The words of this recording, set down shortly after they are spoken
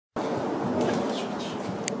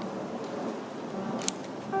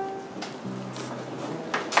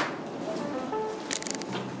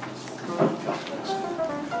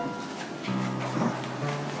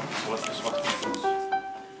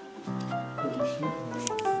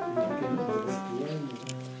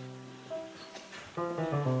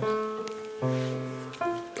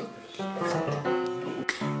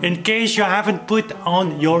In case you haven't put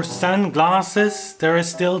on your sunglasses, there is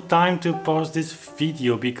still time to pause this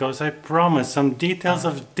video, because I promise some details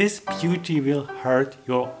of this beauty will hurt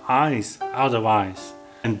your eyes otherwise.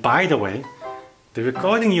 And by the way, the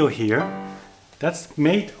recording you hear, that's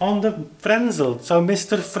made on the Frenzel. So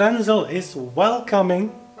Mr. Frenzel is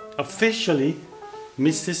welcoming officially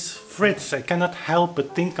Mrs. Fritz. I cannot help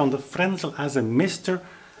but think on the Frenzel as a Mr.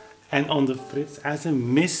 and on the Fritz as a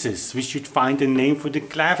Mrs. We should find a name for the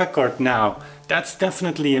clavichord now. That's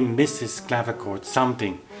definitely a Mrs. clavichord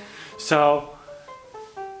something. So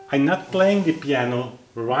I'm not playing the piano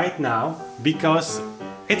right now because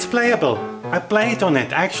it's playable. I played on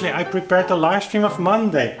it. Actually, I prepared a live stream of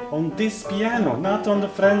Monday on this piano, not on the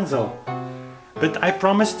Frenzel. But I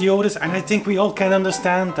promised the others, and I think we all can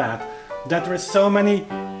understand that there are so many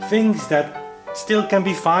things that still can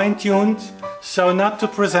be fine-tuned. So not to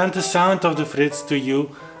present the sound of the Fritz to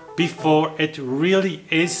you before it really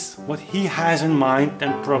is what he has in mind,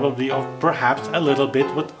 and probably or perhaps a little bit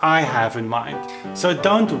what I have in mind. So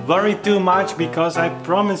don't worry too much, because I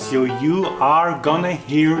promise you, you are gonna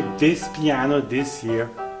hear this piano this year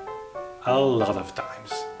a lot of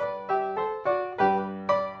times.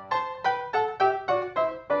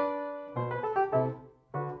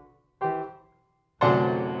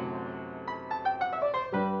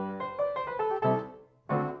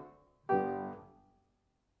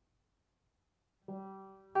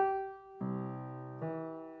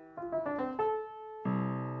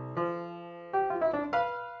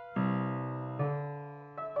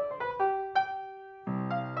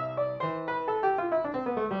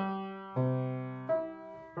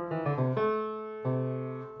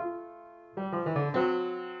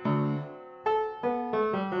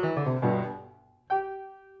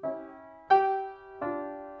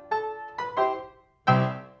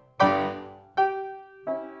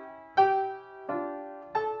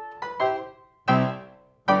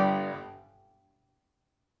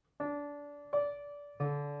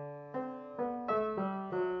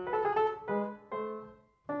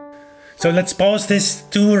 So let's pause this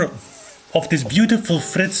tour of this beautiful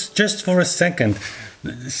Fritz just for a second.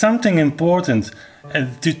 Something important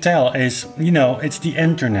to tell is, you know, it's the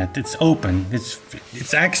internet, it's open,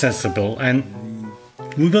 it's accessible, and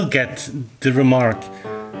we will get the remark,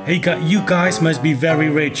 hey, you guys must be very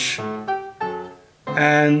rich.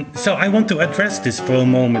 And so I want to address this for a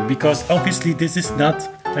moment, because obviously this is not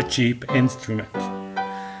a cheap instrument.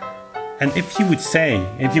 And if you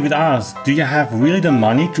would ask, do you have really the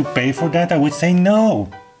money to pay for that? I would say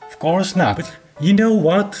no, of course not. But you know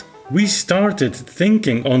what? We started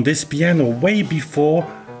thinking on this piano way before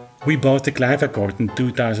we bought the clavichord in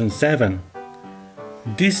 2007.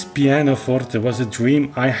 This pianoforte was a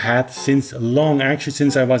dream I had since long, actually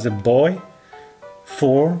since I was a boy,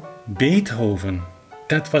 for Beethoven.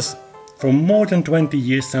 That was for more than 20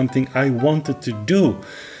 years something I wanted to do.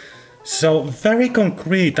 So very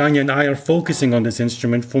concrete, Anya and I are focusing on this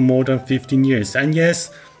instrument for more than 15 years. And yes,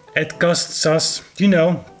 it costs us, you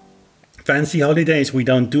know, fancy holidays, we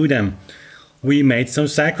don't do them. We made some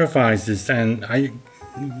sacrifices, and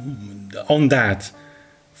on that,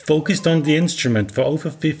 focused on the instrument for over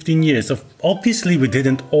 15 years. Obviously we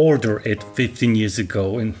didn't order it 15 years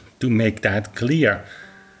ago, and to make that clear.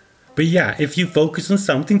 But yeah, if you focus on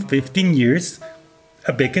something 15 years,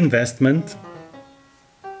 a big investment,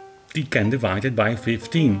 you can divide it by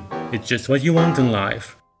 15. It's just what you want in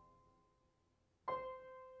life.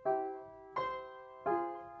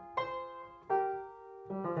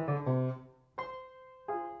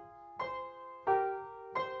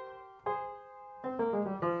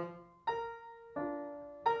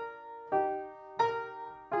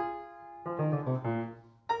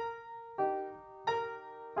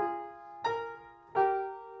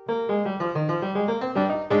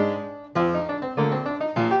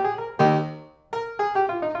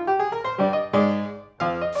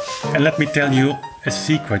 And let me tell you a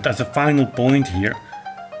secret as a final point here.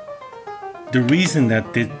 The reason that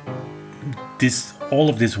all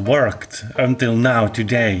of this worked until now,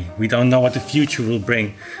 today, we don't know what the future will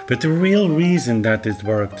bring, but the real reason that it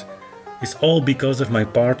worked is all because of my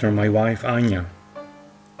partner, my wife Anya.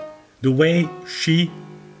 The way she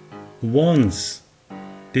wants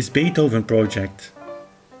this Beethoven project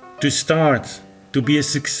to start, to be a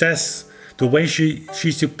success, the way she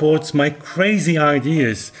supports my crazy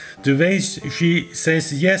ideas, the way she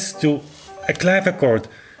says yes to a clavichord,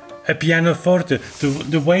 a pianoforte,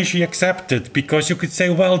 the way she accepted, because you could say,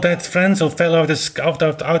 well, that Frenzel fell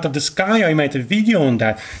out of the sky, I made a video on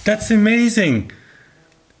that. That's amazing.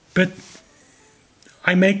 But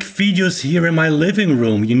I make videos here in my living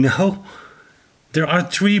room, you know. There are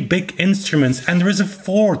 3 big instruments and there is a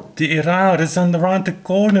 4th, the Ira, is on around the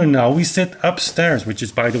corner now. We sit upstairs, which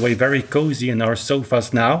is by the way very cozy in our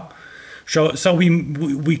sofas now. So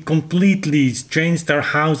we completely changed our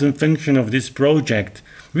house in function of this project.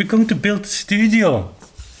 We're going to build a studio,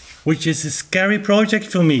 which is a scary project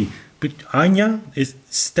for me. But Anya is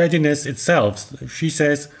steadiness itself. She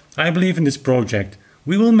says, I believe in this project.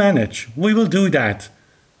 We will manage. We will do that.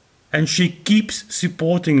 And she keeps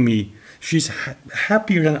supporting me. She's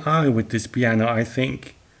happier than I with this piano, I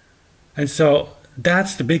think. And so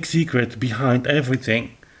that's the big secret behind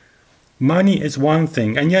everything. Money is one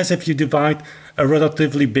thing. And yes, if you divide a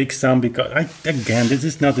relatively big sum, because again, this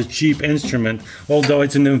is not a cheap instrument, although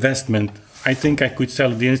it's an investment. I think I could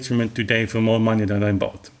sell the instrument today for more money than I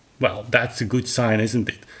bought. Well, that's a good sign, isn't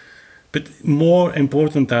it? But more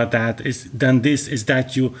important than this is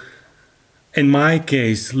that you, in my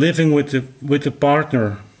case, living with a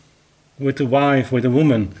partner, with a wife, with a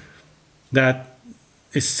woman that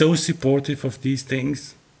is so supportive of these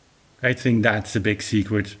things. I think that's a big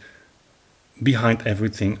secret behind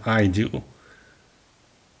everything I do.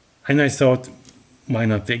 And I thought, why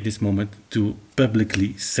not take this moment to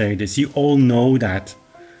publicly say this? You all know that,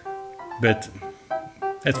 but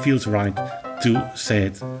it feels right to say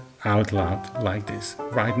it out loud like this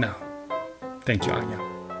right now. Thank you, Anya.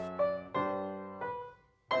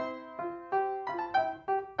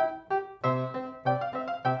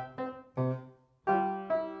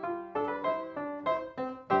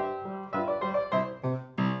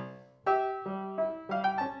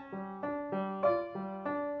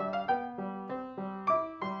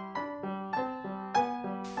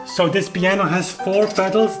 So this piano has 4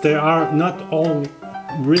 pedals. They are not all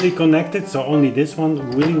really connected, so only this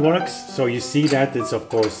one really works. So you see that it's, of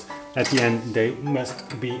course, at the end they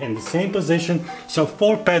must be in the same position. So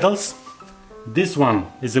 4 pedals. This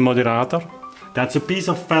one is a moderator. That's a piece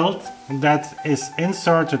of felt that is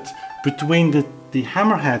inserted between the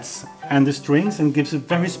hammerheads and the strings and gives a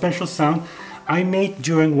very special sound. I made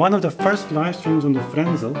during one of the first live streams on the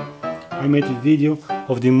Frenzel, I made a video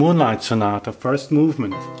of the Moonlight Sonata first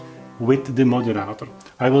movement with the moderator.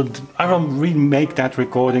 I will remake that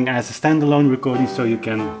recording as a standalone recording so you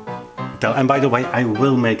can tell. And by the way, I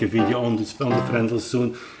will make a video on the Frenzel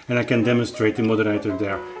soon and I can demonstrate the moderator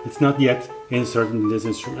there. It's not yet inserted in this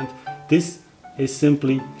instrument. This is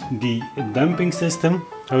simply the damping system.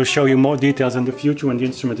 I will show you more details in the future when the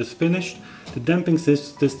instrument is finished. The damping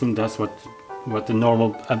system does what the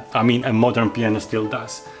normal, a modern piano still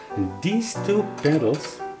does. And these 2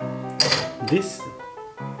 pedals, this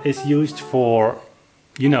is used for,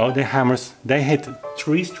 you know, the hammers. They hit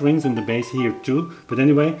 3 strings in the bass here too. But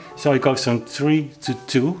anyway, so it goes from 3 to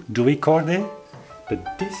 2, do chord.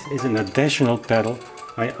 But this is an additional pedal.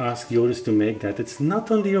 I asked Joris to make that. It's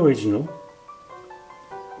not on the original.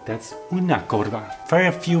 That's una corda.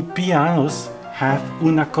 Very few pianos have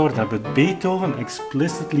una corda, but Beethoven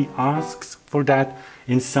explicitly asks for that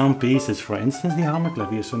in some pieces, for instance the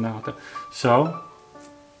Hammerklavier Sonata. So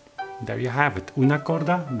there you have it, una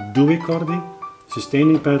corda, due chordi,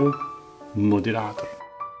 sustaining pedal, moderator.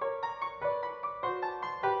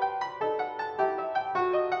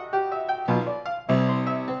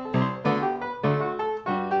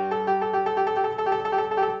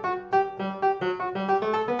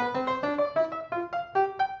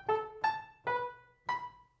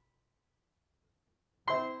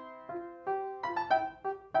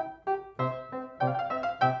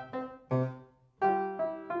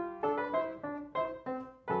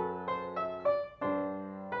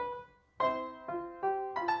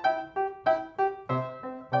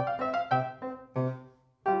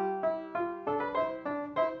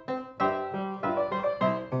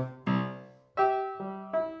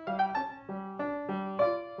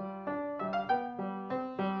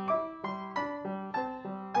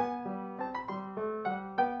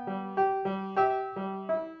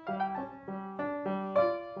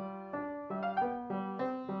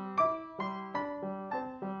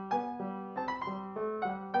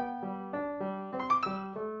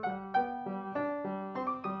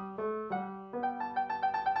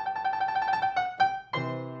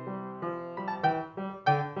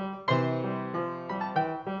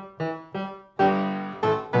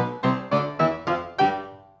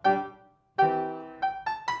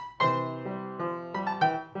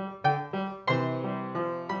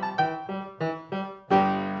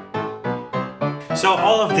 So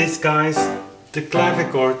all of this, guys, the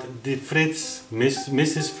clavichord, the Fritz,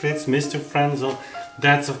 Mrs. Fritz, Mr. Frenzel,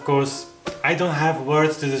 that's of course, I don't have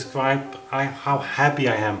words to describe how happy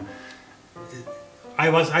I am. I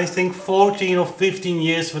was, I think, 14 or 15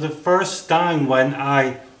 years for the first time when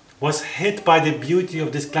I was hit by the beauty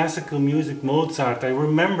of this classical music, Mozart. I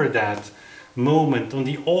remember that moment on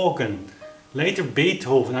the organ. Later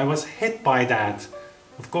Beethoven, I was hit by that.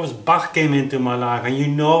 Of course Bach came into my life, and you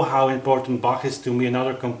know how important Bach is to me and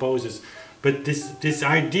other composers. But this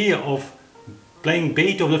idea of playing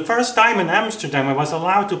Beethoven, the first time in Amsterdam I was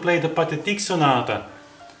allowed to play the Pathetique Sonata.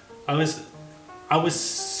 I was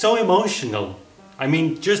so emotional. I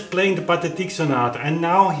mean, just playing the Pathetique Sonata, and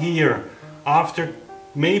now here, after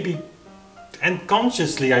maybe, and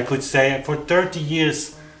consciously I could say, for 30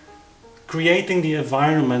 years, creating the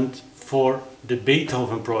environment for the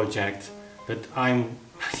Beethoven Project that I'm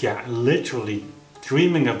literally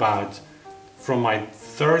dreaming about from my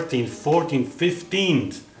 13th, 14th,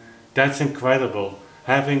 15th. That's incredible.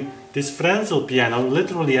 Having this Frenzel piano,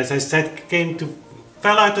 literally, as I said,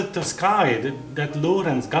 fell out of the sky. That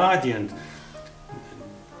Lorenz Guardian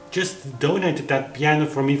just donated that piano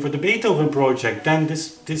for me for the Beethoven Project. Then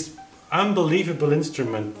this unbelievable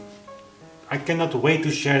instrument, I cannot wait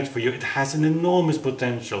to share it for you. It has an enormous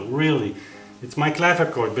potential, really. It's my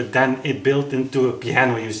clavichord, but then it built into a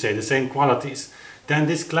piano, you say, the same qualities. Then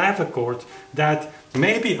this clavichord that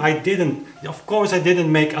maybe I didn't, of course I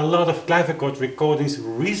didn't make a lot of clavichord recordings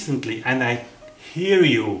recently, and I hear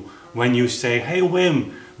you when you say, hey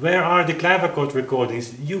Wim, where are the clavichord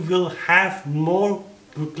recordings? You will have more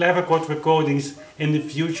clavichord recordings in the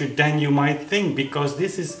future than you might think, because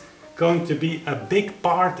this is going to be a big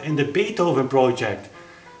part in the Beethoven Project.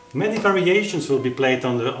 Many variations will be played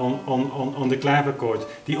on the clavichord.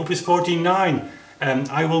 The Opus 49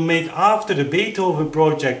 I will make after the Beethoven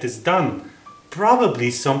Project is done.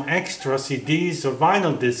 Probably some extra CDs or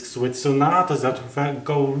vinyl discs with sonatas that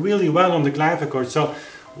go really well on the clavichord. So,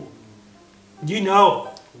 you know,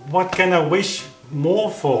 what can I wish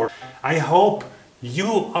more for? I hope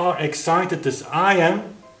you are excited as I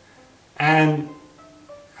am, and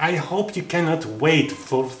I hope you cannot wait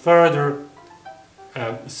for further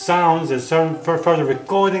sounds and for further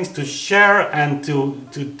recordings to share and to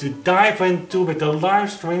dive into, with the live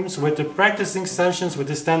streams, with the practicing sessions, with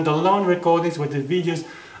the standalone recordings, with the videos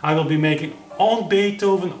I will be making on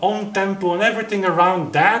Beethoven, on tempo, and everything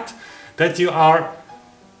around that you are,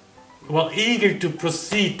 well, eager to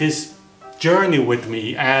proceed this journey with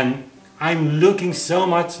me, and I'm looking so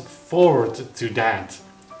much forward to that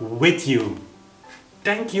with you.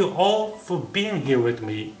 Thank you all for being here with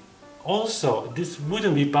me. Also, this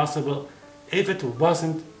wouldn't be possible if it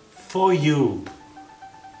wasn't for you.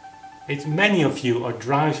 It's many of you who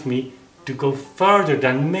drive me to go further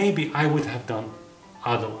than maybe I would have done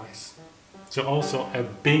otherwise. So also a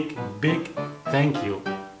big thank you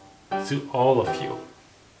to all of you.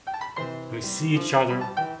 We see each other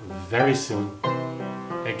very soon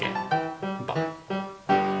again.